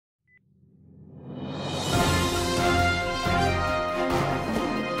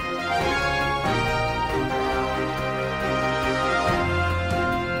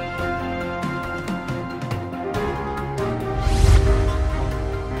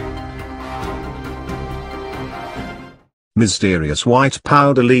Mysterious white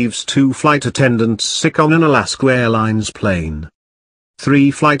powder leaves 2 flight attendants sick on an Alaska Airlines plane.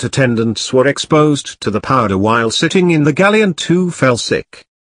 3 flight attendants were exposed to the powder while sitting in the galley and 2 fell sick.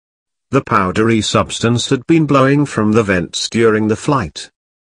 The powdery substance had been blowing from the vents during the flight.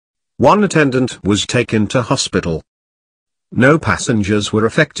 1 attendant was taken to hospital. No passengers were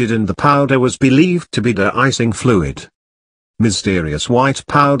affected and the powder was believed to be de-icing fluid. Mysterious white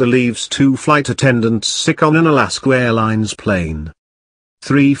powder leaves 2 flight attendants sick on an Alaska Airlines plane.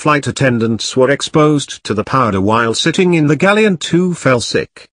 3 flight attendants were exposed to the powder while sitting in the galley and 2 fell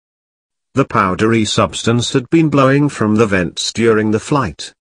sick. The powdery substance had been blowing from the vents during the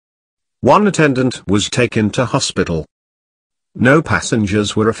flight. 1 attendant was taken to hospital. No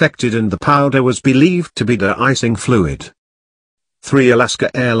passengers were affected and the powder was believed to be de-icing fluid. 3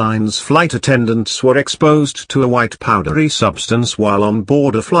 Alaska Airlines flight attendants were exposed to a white powdery substance while on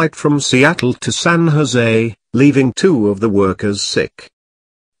board a flight from Seattle to San Jose, leaving 2 of the workers sick.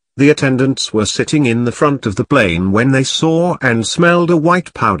 The attendants were sitting in the front of the plane when they saw and smelled a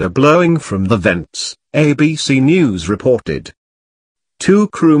white powder blowing from the vents, ABC News reported. 2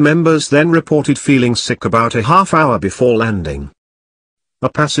 crew members then reported feeling sick about a half hour before landing. A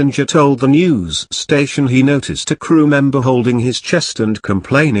passenger told the news station he noticed a crew member holding his chest and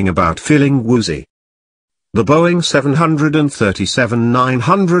complaining about feeling woozy. The Boeing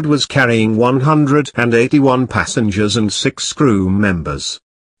 737-900 was carrying 181 passengers and 6 crew members.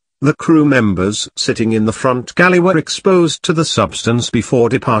 The crew members sitting in the front galley were exposed to the substance before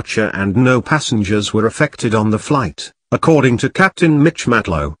departure and no passengers were affected on the flight, according to Captain Mitch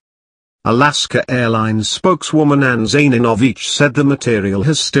Matlow. Alaska Airlines spokeswoman Ann Zaninovich said the material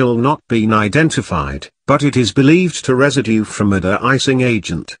has still not been identified, but it is believed to residue from a de-icing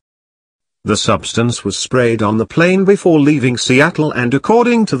agent. The substance was sprayed on the plane before leaving Seattle and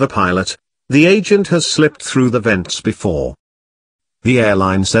according to the pilot, the agent has slipped through the vents before. The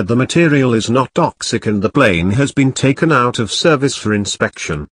airline said the material is not toxic and the plane has been taken out of service for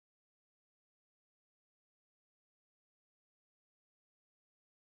inspection.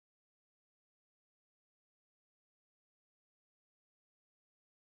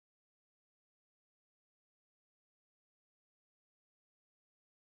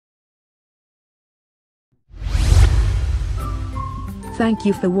 Thank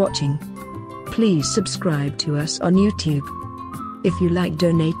you for watching. Please subscribe to us on YouTube. If you like,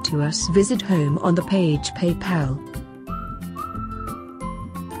 donate to us, visit home on the page PayPal.